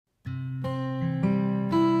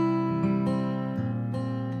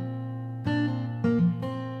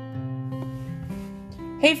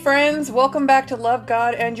Hey friends, welcome back to Love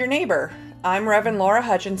God and Your Neighbor. I'm Reverend Laura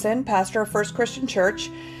Hutchinson, pastor of First Christian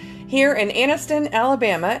Church here in Anniston,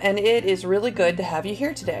 Alabama, and it is really good to have you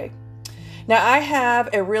here today. Now, I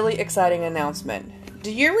have a really exciting announcement.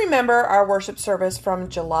 Do you remember our worship service from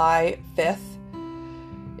July 5th?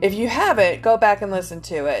 If you haven't, go back and listen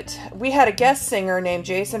to it. We had a guest singer named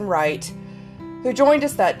Jason Wright who joined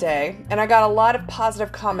us that day, and I got a lot of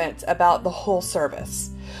positive comments about the whole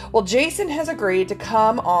service. Well, Jason has agreed to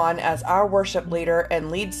come on as our worship leader and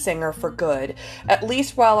lead singer for good, at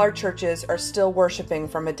least while our churches are still worshiping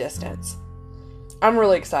from a distance. I'm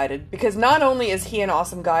really excited because not only is he an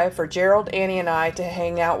awesome guy for Gerald, Annie, and I to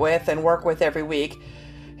hang out with and work with every week,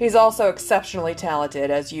 he's also exceptionally talented,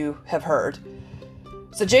 as you have heard.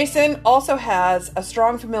 So Jason also has a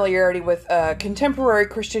strong familiarity with contemporary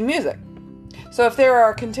Christian music. So if there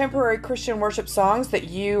are contemporary Christian worship songs that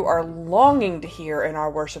you are longing to hear in our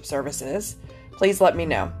worship services, please let me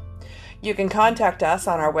know. You can contact us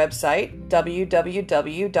on our website,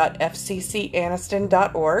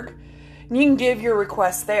 www.fccanniston.org, and you can give your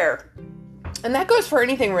requests there. And that goes for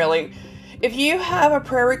anything really. If you have a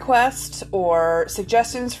prayer request or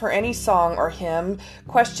suggestions for any song or hymn,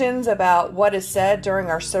 questions about what is said during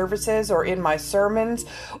our services or in my sermons,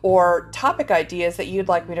 or topic ideas that you'd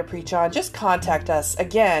like me to preach on, just contact us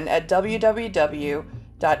again at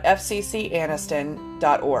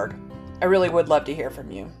www.fccanniston.org. I really would love to hear from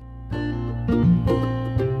you.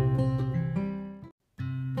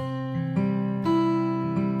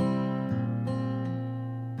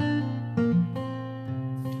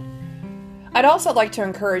 I'd also like to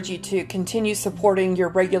encourage you to continue supporting your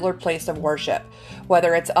regular place of worship,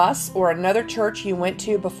 whether it's us or another church you went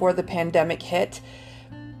to before the pandemic hit.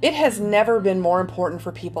 It has never been more important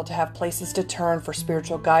for people to have places to turn for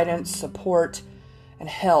spiritual guidance, support, and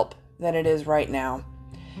help than it is right now.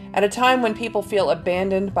 At a time when people feel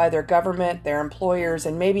abandoned by their government, their employers,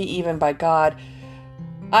 and maybe even by God,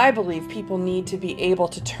 I believe people need to be able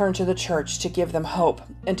to turn to the church to give them hope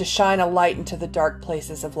and to shine a light into the dark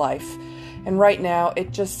places of life. And right now,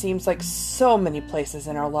 it just seems like so many places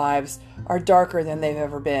in our lives are darker than they've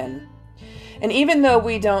ever been. And even though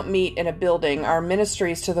we don't meet in a building, our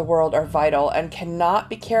ministries to the world are vital and cannot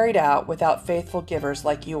be carried out without faithful givers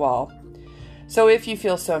like you all. So if you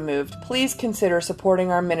feel so moved, please consider supporting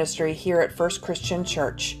our ministry here at First Christian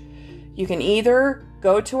Church. You can either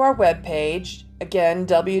go to our webpage, again,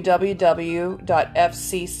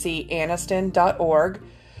 www.fccanniston.org,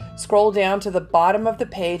 scroll down to the bottom of the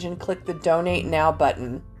page and click the Donate Now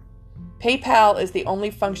button. PayPal is the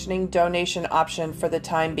only functioning donation option for the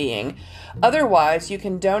time being. Otherwise, you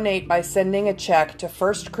can donate by sending a check to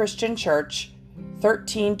First Christian Church,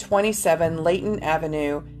 1327 Layton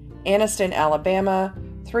Avenue, Anniston, Alabama,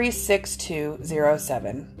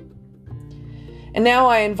 36207. And now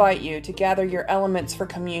I invite you to gather your elements for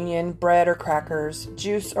communion, bread or crackers,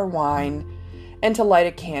 juice or wine, and to light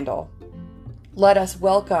a candle. Let us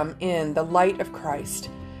welcome in the light of Christ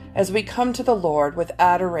as we come to the Lord with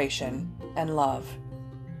adoration and love.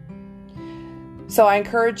 So I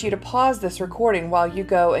encourage you to pause this recording while you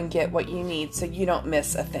go and get what you need so you don't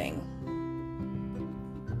miss a thing.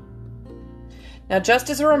 Now, just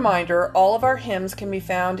as a reminder, all of our hymns can be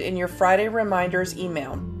found in your Friday Reminders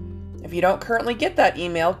email. If you don't currently get that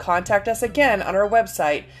email, contact us again on our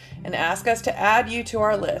website and ask us to add you to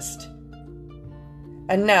our list.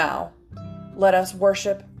 And now, let us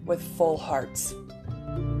worship with full hearts.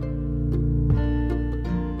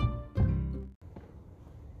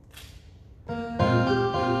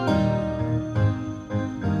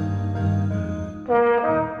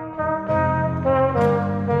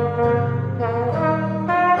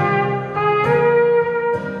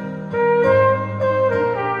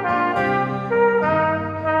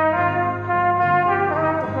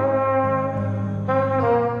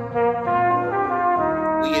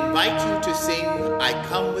 We invite you to sing I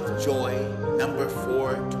Come With Joy, number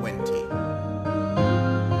 420.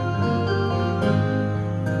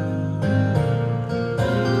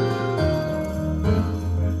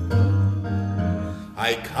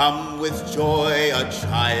 I come with joy, a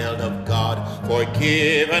child of God,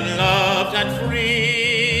 forgiven, loved, and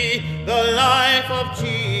free. The life of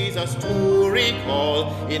Jesus to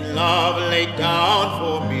recall, in love laid down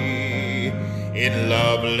for me, in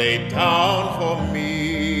love laid down for me.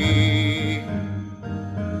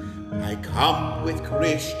 I come with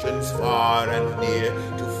Christians far and near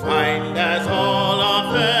to find as all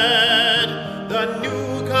are fed the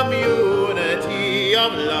new community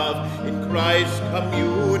of love in Christ's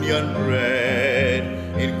communion bread,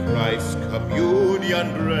 in Christ's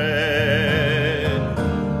communion bread.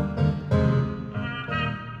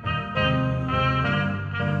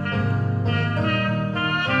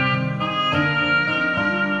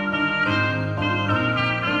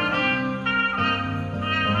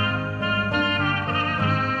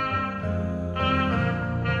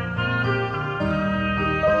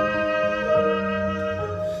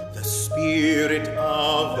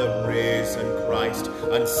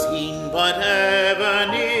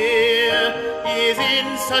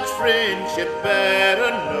 such friendship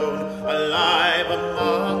better known, alive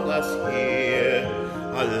among us here,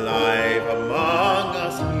 alive among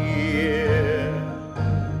us here.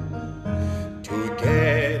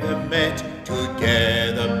 Together met,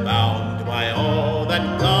 together bound by all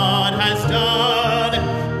that God has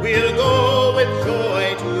done, we'll go with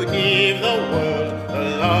joy to give the world the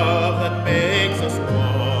love that makes us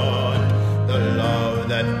one, the love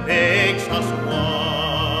that makes us one.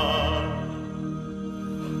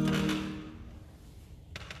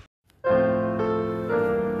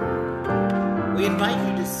 We invite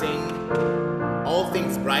you to sing All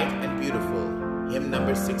Things Bright and Beautiful, hymn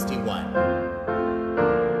number 61.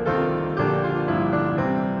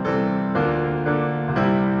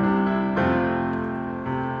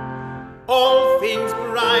 All things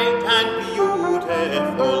bright and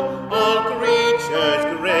beautiful, all creatures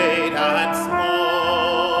great and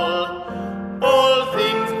small, all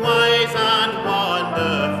things wise and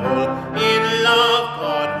wonderful, in love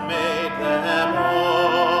God made them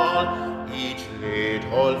all. Each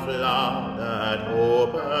little flower that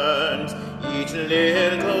opens, each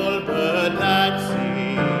little bird that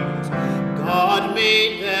sings, God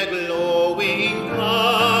made their glowing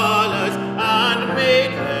colors and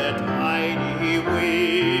made their tiny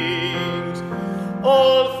wings.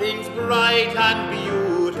 All things bright and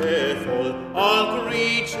beautiful, all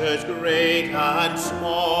creatures great and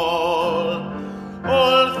small,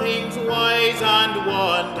 all things wise and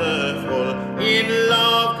wonderful, in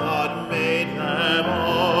love God made them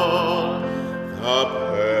all. The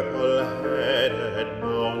purple-headed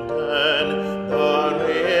mountain, the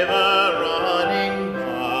river running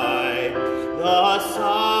by, the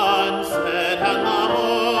sunset and the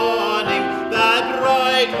morning that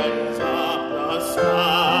brightens up the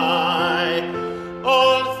sky.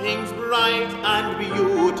 All things bright and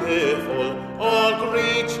beautiful, all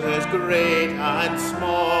creatures great and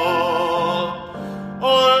small,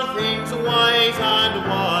 all things wise and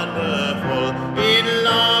wonderful, in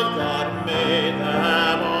love God made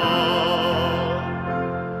them all.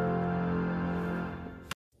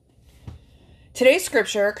 Today's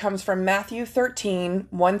scripture comes from Matthew 13,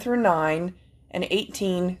 1 through 9, and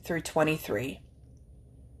 18 through 23.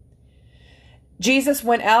 Jesus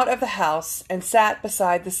went out of the house and sat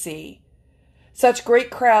beside the sea. Such great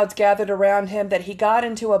crowds gathered around him that he got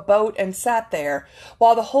into a boat and sat there,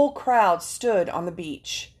 while the whole crowd stood on the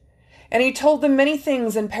beach. And he told them many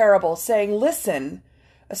things in parables, saying, Listen,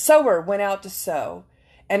 a sower went out to sow,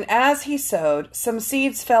 and as he sowed, some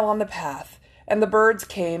seeds fell on the path, and the birds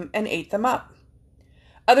came and ate them up.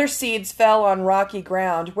 Other seeds fell on rocky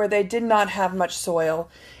ground, where they did not have much soil,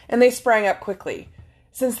 and they sprang up quickly,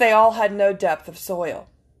 since they all had no depth of soil.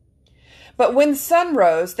 But when the sun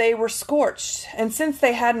rose, they were scorched, and since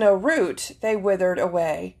they had no root, they withered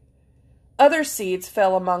away. Other seeds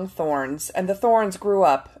fell among thorns, and the thorns grew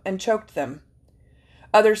up and choked them.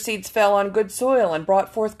 Other seeds fell on good soil and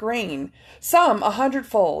brought forth grain, some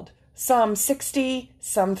 100-fold, some 60,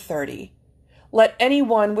 some 30. Let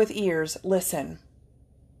anyone with ears listen.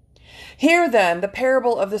 Hear then the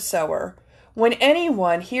parable of the sower. When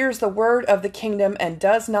anyone hears the word of the kingdom and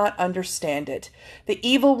does not understand it, the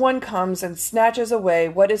evil one comes and snatches away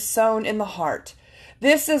what is sown in the heart.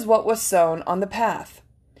 This is what was sown on the path.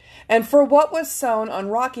 And for what was sown on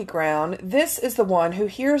rocky ground, this is the one who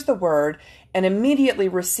hears the word and immediately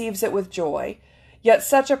receives it with joy. Yet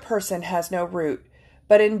such a person has no root,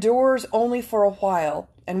 but endures only for a while,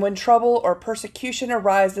 and when trouble or persecution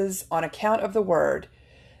arises on account of the word,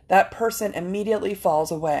 that person immediately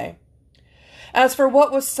falls away. As for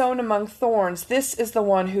what was sown among thorns, this is the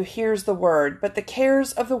one who hears the word, but the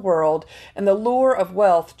cares of the world and the lure of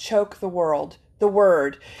wealth choke the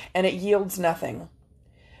word, and it yields nothing.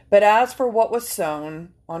 But as for what was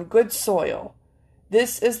sown on good soil,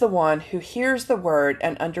 this is the one who hears the word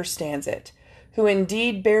and understands it, who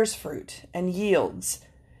indeed bears fruit and yields,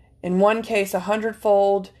 in one case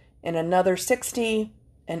 100-fold, in another 60,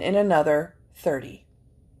 and in another 30.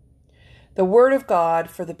 The word of God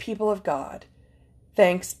for the people of God.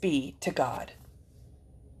 Thanks be to God.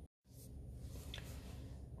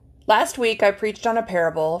 Last week I preached on a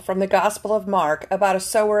parable from the Gospel of Mark about a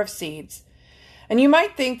sower of seeds, and you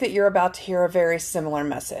might think that you're about to hear a very similar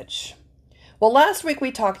message. Well, last week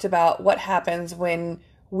we talked about what happens when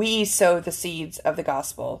we sow the seeds of the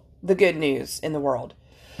gospel, the good news in the world.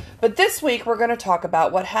 But this week we're going to talk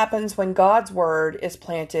about what happens when God's word is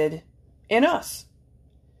planted in us.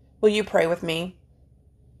 Will you pray with me?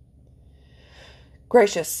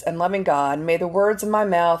 Gracious and loving God, may the words of my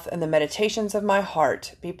mouth and the meditations of my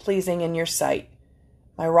heart be pleasing in your sight,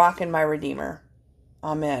 my rock and my redeemer.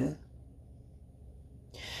 Amen.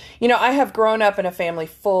 I have grown up in a family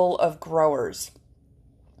full of growers.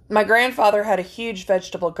 My grandfather had a huge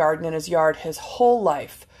vegetable garden in his yard his whole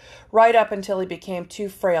life, right up until he became too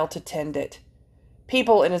frail to tend it.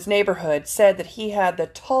 People in his neighborhood said that he had the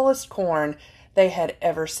tallest corn they had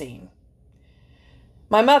ever seen.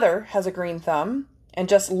 My mother has a green thumb and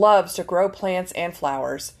just loves to grow plants and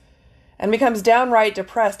flowers, and becomes downright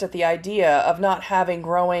depressed at the idea of not having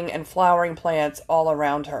growing and flowering plants all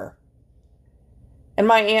around her. And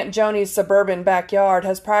my Aunt Joni's suburban backyard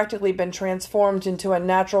has practically been transformed into a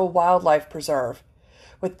natural wildlife preserve,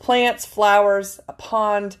 with plants, flowers, a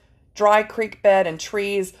pond, dry creek bed, and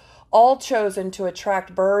trees, all chosen to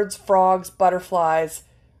attract birds, frogs, butterflies,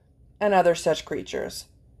 and other such creatures.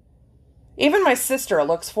 Even my sister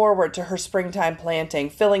looks forward to her springtime planting,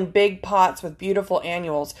 filling big pots with beautiful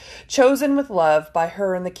annuals, chosen with love by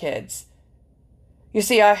her and the kids. You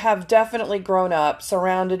see, I have definitely grown up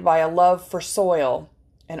surrounded by a love for soil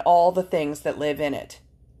and all the things that live in it.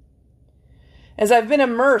 As I've been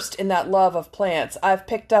immersed in that love of plants, I've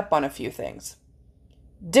picked up on a few things.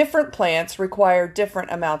 Different plants require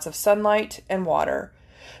different amounts of sunlight and water.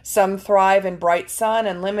 Some thrive in bright sun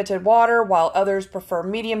and limited water, while others prefer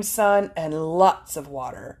medium sun and lots of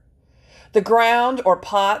water. The ground or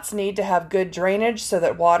pots need to have good drainage so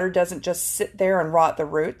that water doesn't just sit there and rot the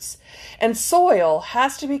roots. And soil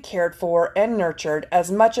has to be cared for and nurtured as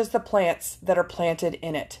much as the plants that are planted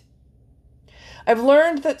in it. I've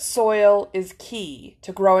learned that soil is key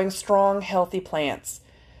to growing strong, healthy plants,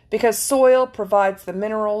 because soil provides the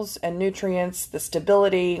minerals and nutrients, the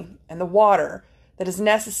stability, and the water that is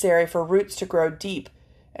necessary for roots to grow deep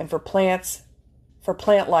and for plant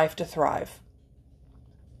life to thrive.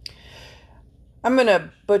 I'm going to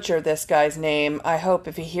butcher this guy's name. I hope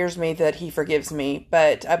if he hears me that he forgives me,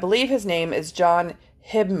 but I believe his name is John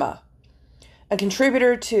Hibma, a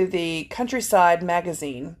contributor to the Countryside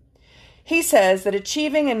magazine. He says that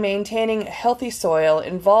achieving and maintaining a healthy soil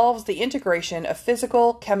involves the integration of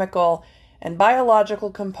physical, chemical, and biological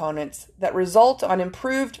components that result on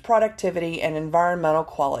improved productivity and environmental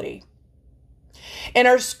quality. In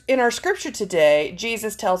our scripture today,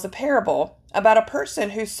 Jesus tells a parable about a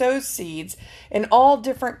person who sows seeds in all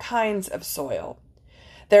different kinds of soil.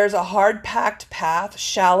 There's a hard-packed path,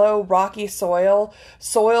 shallow, rocky soil,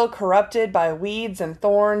 soil corrupted by weeds and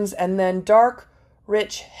thorns, and then dark,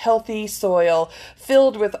 rich, healthy soil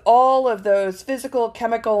filled with all of those physical,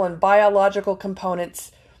 chemical, and biological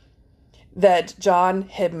components that John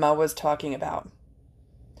Hibma was talking about.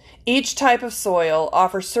 Each type of soil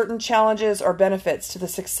offers certain challenges or benefits to the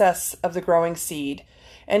success of the growing seed,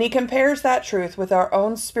 and he compares that truth with our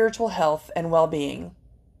own spiritual health and well-being.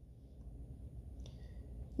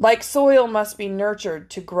 Like soil must be nurtured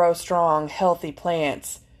to grow strong, healthy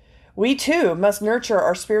plants, we too must nurture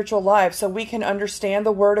our spiritual lives so we can understand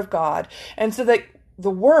the Word of God, and so that the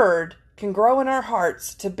Word can grow in our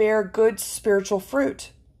hearts to bear good spiritual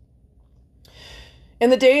fruit. In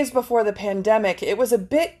the days before the pandemic, it was a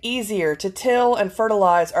bit easier to till and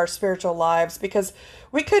fertilize our spiritual lives because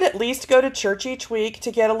we could at least go to church each week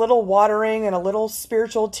to get a little watering and a little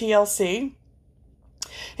spiritual TLC.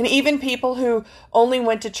 And even people who only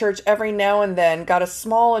went to church every now and then got a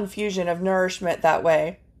small infusion of nourishment that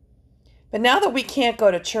way. But now that we can't go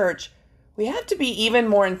to church, we have to be even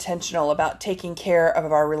more intentional about taking care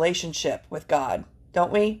of our relationship with God,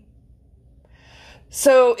 don't we?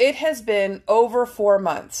 So it has been over 4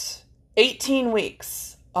 months, 18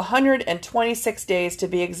 weeks, 126 days to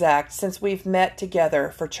be exact, since we've met together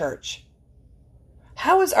for church.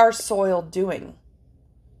 How is our soil doing?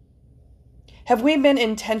 Have we been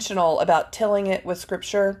intentional about tilling it with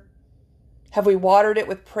Scripture? Have we watered it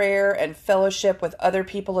with prayer and fellowship with other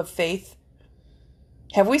people of faith?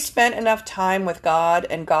 Have we spent enough time with God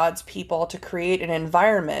and God's people to create an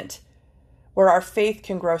environment where our faith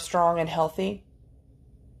can grow strong and healthy?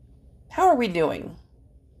 How are we doing?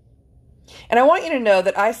 And I want you to know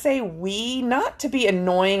that I say we not to be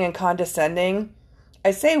annoying and condescending.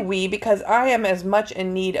 I say we because I am as much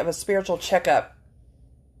in need of a spiritual checkup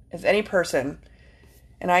as any person,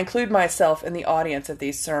 and I include myself in the audience of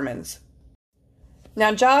these sermons.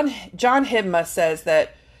 Now, John Hibma says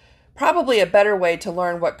that probably a better way to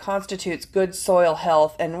learn what constitutes good soil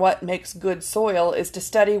health and what makes good soil is to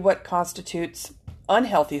study what constitutes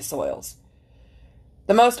unhealthy soils.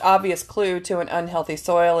 The most obvious clue to an unhealthy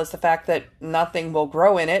soil is the fact that nothing will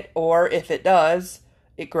grow in it, or if it does,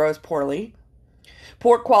 it grows poorly.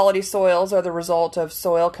 Poor quality soils are the result of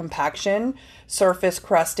soil compaction, surface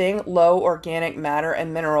crusting, low organic matter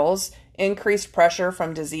and minerals, increased pressure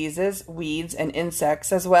from diseases, weeds, and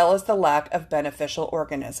insects, as well as the lack of beneficial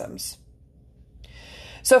organisms.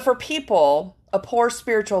 So for people, A poor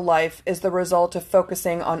spiritual life is the result of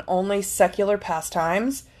focusing on only secular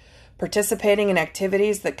pastimes, participating in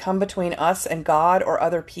activities that come between us and God or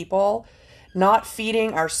other people, not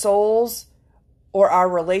feeding our souls or our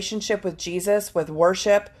relationship with Jesus with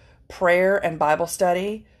worship, prayer, and Bible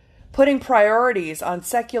study, putting priorities on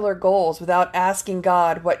secular goals without asking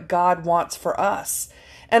God what God wants for us,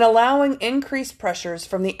 and allowing increased pressures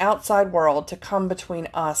from the outside world to come between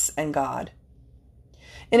us and God.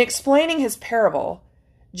 In explaining his parable,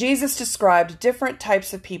 Jesus described different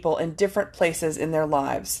types of people in different places in their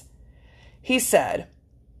lives. He said,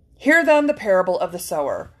 "Hear then the parable of the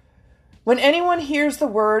sower. When anyone hears the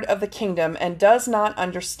word of the kingdom and does not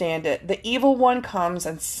understand it, the evil one comes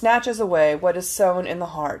and snatches away what is sown in the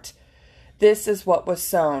heart. This is what was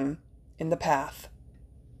sown in the path."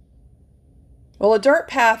 Well, a dirt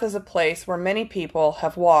path is a place where many people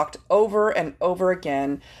have walked over and over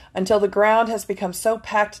again until the ground has become so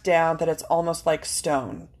packed down that it's almost like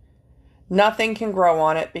stone. Nothing can grow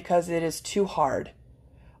on it because it is too hard.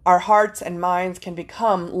 Our hearts and minds can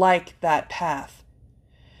become like that path.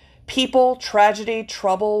 People, tragedy,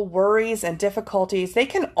 trouble, worries, and difficulties, they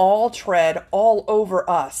can all tread all over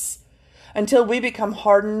us until we become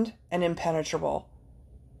hardened and impenetrable.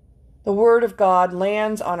 The Word of God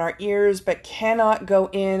lands on our ears but cannot go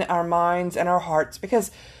in our minds and our hearts because,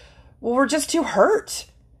 well, we're just too hurt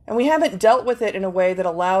and we haven't dealt with it in a way that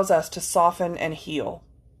allows us to soften and heal.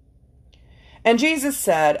 And Jesus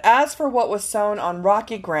said, "As for what was sown on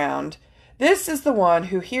rocky ground, this is the one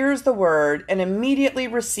who hears the word and immediately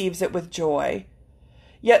receives it with joy.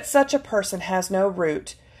 Yet such a person has no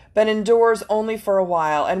root, but endures only for a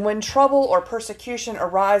while, and when trouble or persecution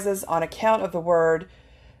arises on account of the word,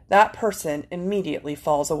 that person immediately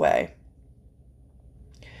falls away."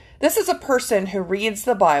 This is a person who reads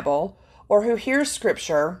the Bible or who hears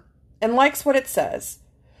Scripture and likes what it says,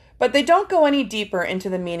 but they don't go any deeper into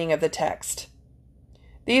the meaning of the text.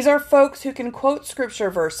 These are folks who can quote Scripture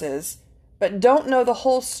verses, but don't know the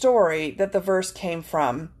whole story that the verse came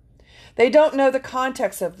from. They don't know the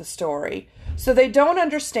context of the story, so they don't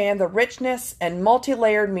understand the richness and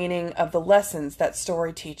multi-layered meaning of the lessons that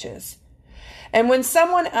story teaches. And when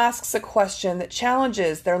someone asks a question that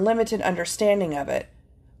challenges their limited understanding of it,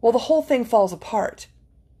 well, the whole thing falls apart.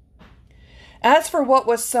 As for what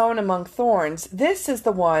was sown among thorns, this is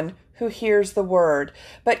the one who hears the word,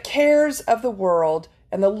 but cares of the world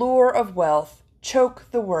and the lure of wealth choke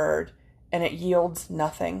the word, and it yields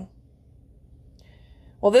nothing.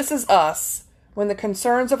 Well, this is us when the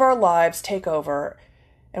concerns of our lives take over,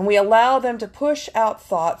 and we allow them to push out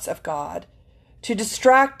thoughts of God, to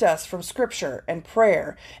distract us from Scripture and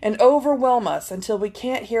prayer, and overwhelm us until we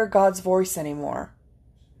can't hear God's voice anymore.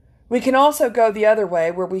 We can also go the other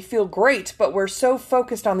way, where we feel great, but we're so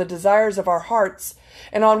focused on the desires of our hearts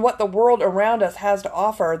and on what the world around us has to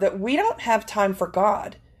offer that we don't have time for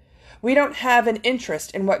God. We don't have an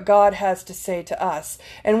interest in what God has to say to us,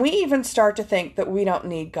 and we even start to think that we don't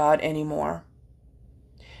need God anymore.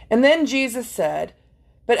 And then Jesus said,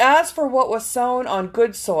 "But as for what was sown on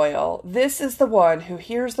good soil, this is the one who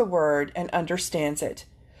hears the word and understands it,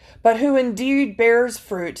 but who indeed bears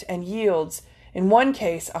fruit and yields, in one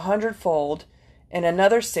case 100-fold, in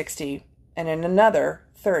another 60, and in another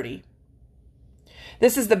 30.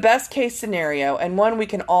 This is the best case scenario and one we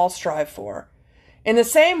can all strive for. In the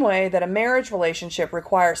same way that a marriage relationship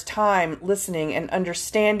requires time, listening, and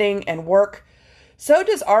understanding and work, so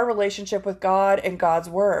does our relationship with God and God's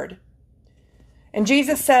Word. And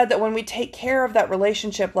Jesus said that when we take care of that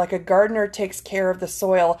relationship like a gardener takes care of the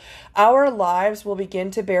soil, our lives will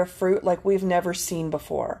begin to bear fruit like we've never seen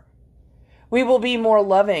before. We will be more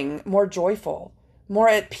loving, more joyful, more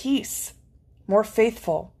at peace, more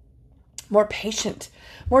faithful, more patient,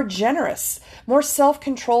 more generous, more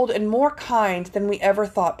self-controlled, and more kind than we ever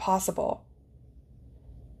thought possible.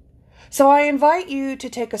 So I invite you to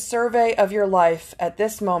take a survey of your life at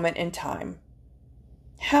this moment in time.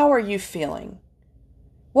 How are you feeling?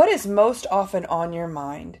 What is most often on your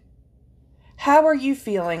mind? How are you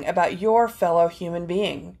feeling about your fellow human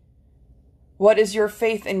being? What is your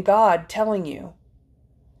faith in God telling you?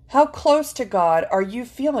 How close to God are you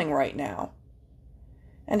feeling right now?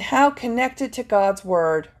 And how connected to God's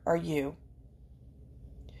Word are you?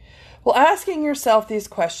 Well, asking yourself these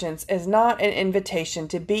questions is not an invitation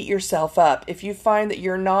to beat yourself up if you find that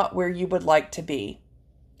you're not where you would like to be,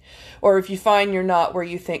 or if you find you're not where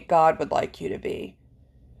you think God would like you to be.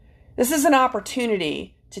 This is an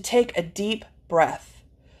opportunity to take a deep breath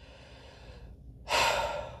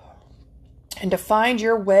and to find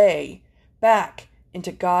your way back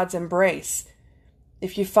into God's embrace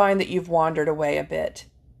if you find that you've wandered away a bit.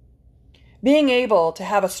 Being able to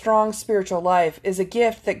have a strong spiritual life is a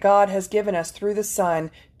gift that God has given us through the Son,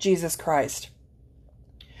 Jesus Christ.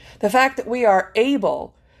 The fact that we are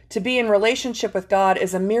able to be in relationship with God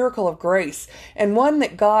is a miracle of grace, and one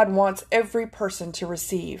that God wants every person to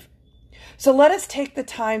receive. So let us take the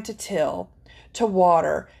time to till, to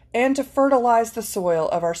water, and to fertilize the soil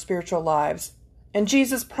of our spiritual lives. And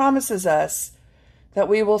Jesus promises us that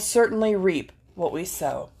we will certainly reap what we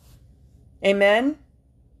sow. Amen.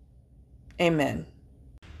 Amen.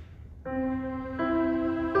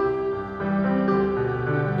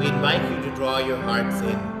 We invite you to draw your hearts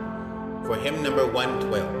in for hymn number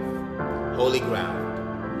 112, Holy Ground.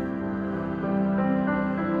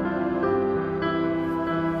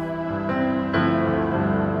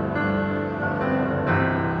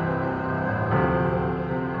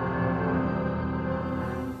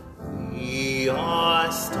 We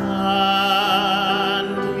are standing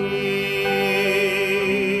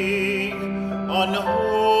on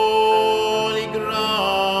holy ground,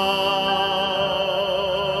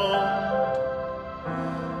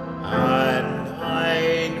 and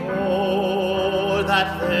I know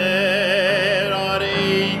that there are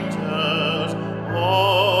angels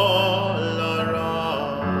all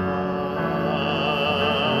around.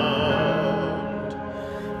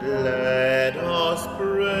 Let us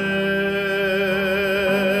praise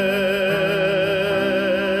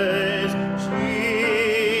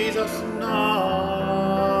Jesus now.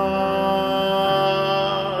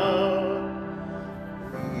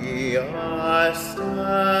 We are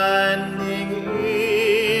standing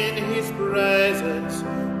in his presence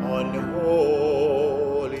on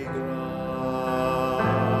holy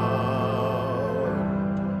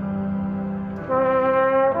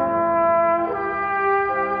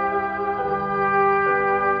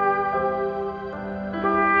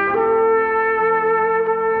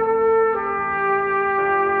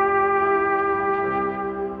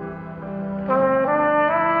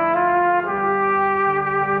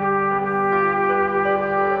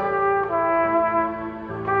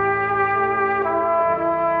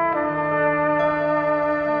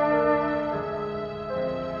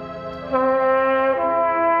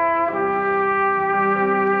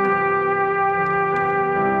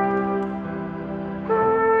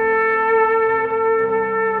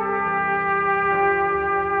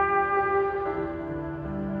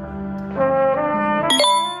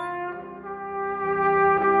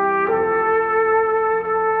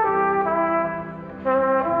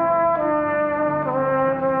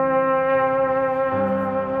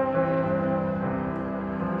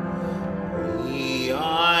We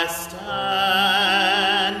are standing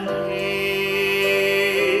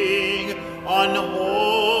on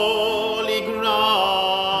holy ground,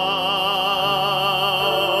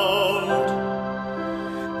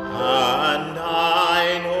 and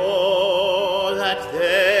I know that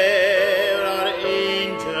there are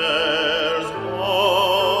angels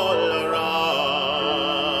all around.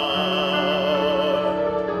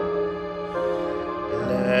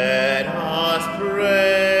 Let us praise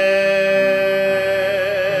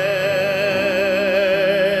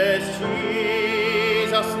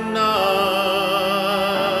Jesus now.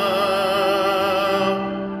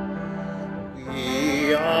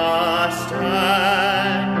 We are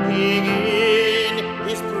standing in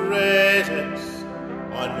his presence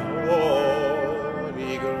on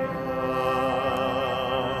holy ground.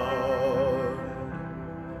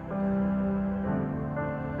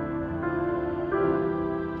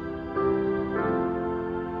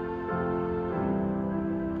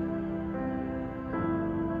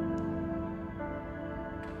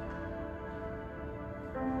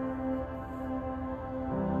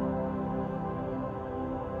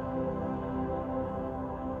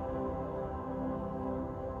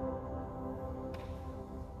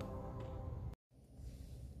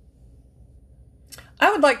 I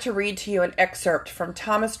would like to read to you an excerpt from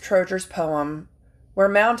Thomas Trojer's poem, Where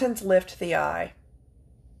Mountains Lift the Eye.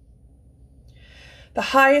 The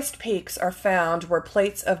highest peaks are found where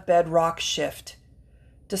plates of bedrock shift.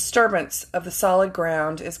 Disturbance of the solid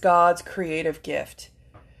ground is God's creative gift,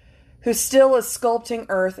 who still is sculpting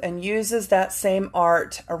earth and uses that same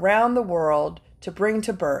art around the world to bring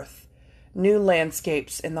to birth new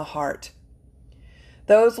landscapes in the heart.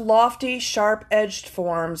 Those lofty, sharp-edged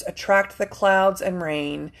forms attract the clouds and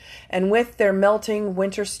rain, and with their melting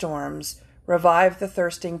winter storms revive the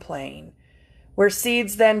thirsting plain, where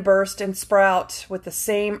seeds then burst and sprout with the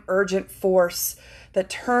same urgent force that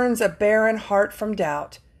turns a barren heart from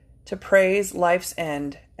doubt to praise life's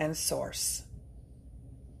end and source.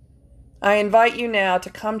 I invite you now to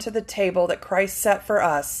come to the table that Christ set for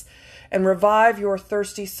us and revive your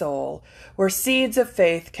thirsty soul, where seeds of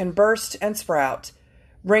faith can burst and sprout,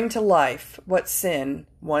 bring to life what sin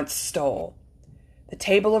once stole. The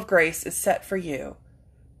table of grace is set for you.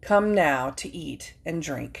 Come now to eat and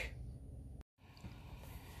drink.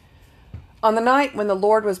 On the night when the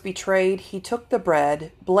Lord was betrayed, he took the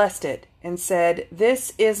bread, blessed it, and said,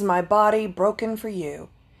 "This is my body broken for you.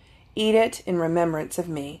 Eat it in remembrance of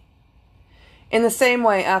me." In the same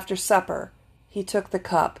way, after supper, he took the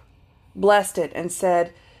cup, blessed it, and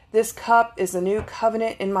said, "This cup is the new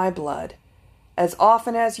covenant in my blood. As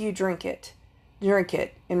often as you drink it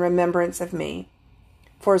in remembrance of me.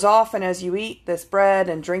 For as often as you eat this bread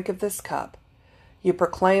and drink of this cup, you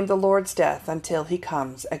proclaim the Lord's death until he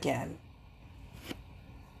comes again."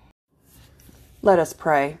 Let us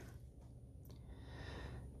pray.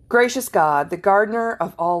 Gracious God, the gardener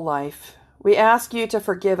of all life, we ask you to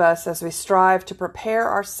forgive us as we strive to prepare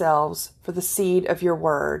ourselves for the seed of your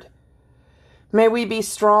word. May we be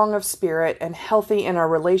strong of spirit and healthy in our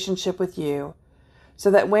relationship with you, so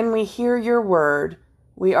that when we hear your word,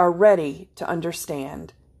 we are ready to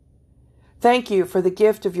understand. Thank you for the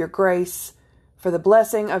gift of your grace, for the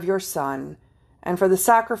blessing of your Son, and for the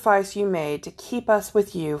sacrifice you made to keep us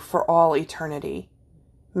with you for all eternity.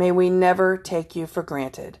 May we never take you for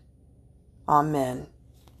granted. Amen.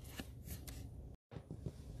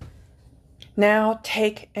 Now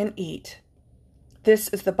take and eat. This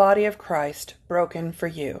is the body of Christ broken for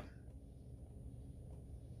you.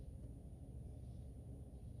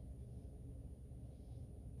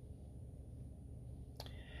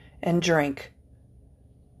 And drink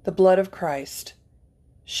the blood of Christ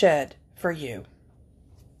shed for you.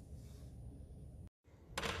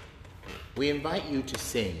 We invite you to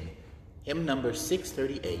sing hymn number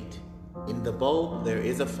 638, "In the Bowl There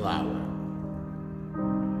Is a Flower."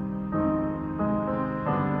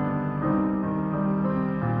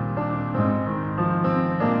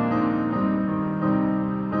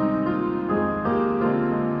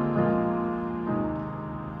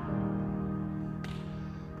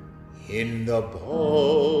 In the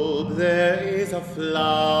bulb there is a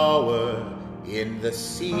flower, in the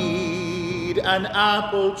seed an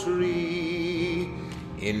apple tree,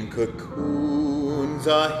 in cocoons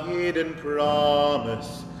a hidden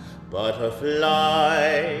promise,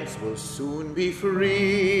 butterflies will soon be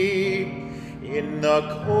free. In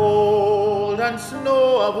the cold and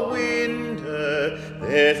snow of winter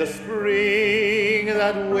there's a spring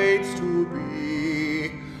that waits to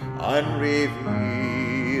be unrevealed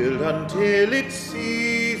until its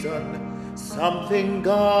season, something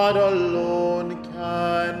God alone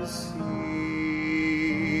can see.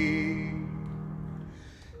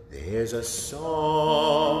 There's a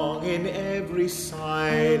song in every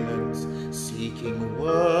silence, seeking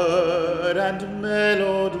word and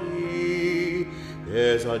melody.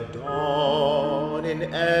 There's a dawn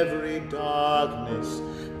in every darkness,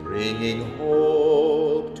 bringing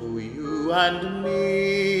hope to you and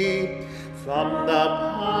me. From the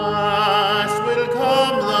past will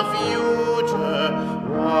come the future,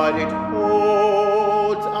 what it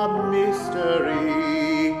holds a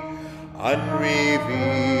mystery,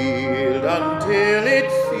 unrevealed until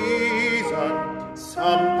its season,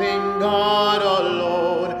 something God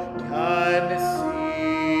alone can see.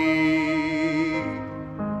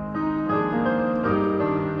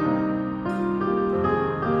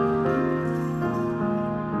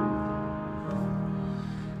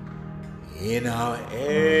 In our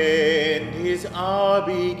end is our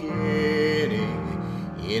beginning,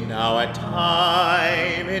 in our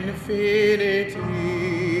time infinity.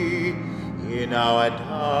 In our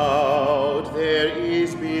doubt there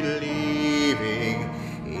is believing,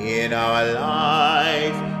 in our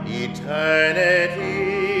life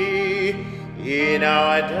eternity. In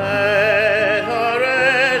our death a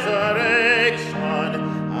resurrection,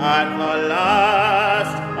 at the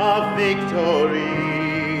last a victory,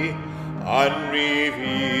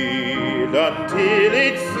 unrevealed until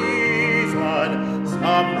its season,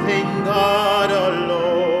 something God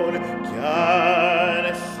alone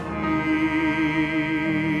can see.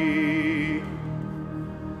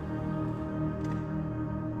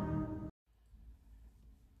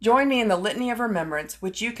 Join me in the Litany of Remembrance,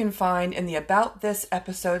 which you can find in the About This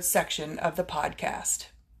Episode section of the podcast.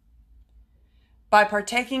 By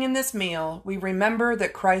partaking in this meal, we remember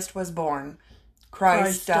that Christ was born,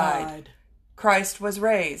 Christ died, Christ was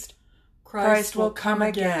raised, Christ will come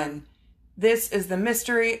again. This is the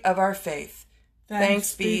mystery of our faith.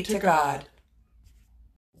 Thanks be to God.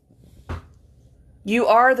 You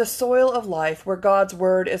are the soil of life where God's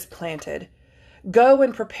word is planted. Go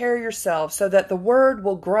and prepare yourself so that the word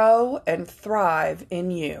will grow and thrive in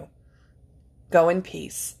you. Go in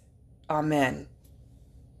peace. Amen.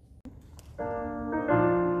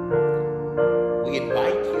 We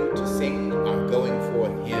invite you to sing our going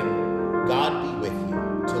forth hymn, God Be With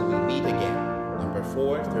You, Till We Meet Again, number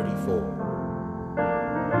 434.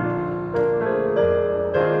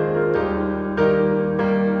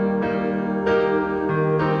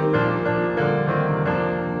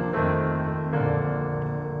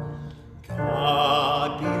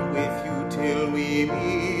 God be with you till we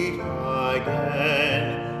meet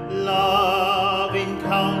again. Loving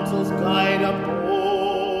counsels guide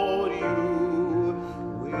upon you,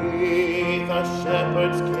 with a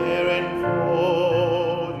shepherd's care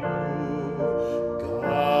enfold you.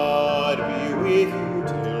 God be with you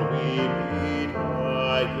till we meet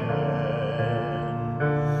again.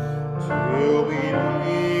 Till we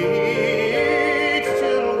meet,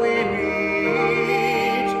 till we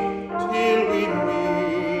meet, till we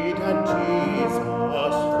meet at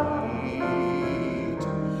Jesus' feet.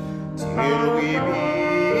 Till we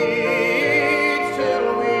meet, till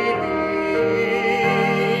we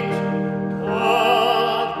meet.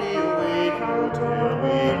 God be with you till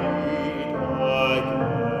we meet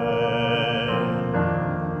again.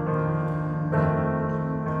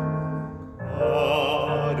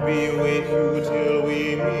 God be with you till we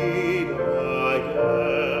meet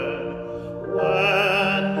again.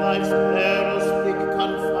 When life's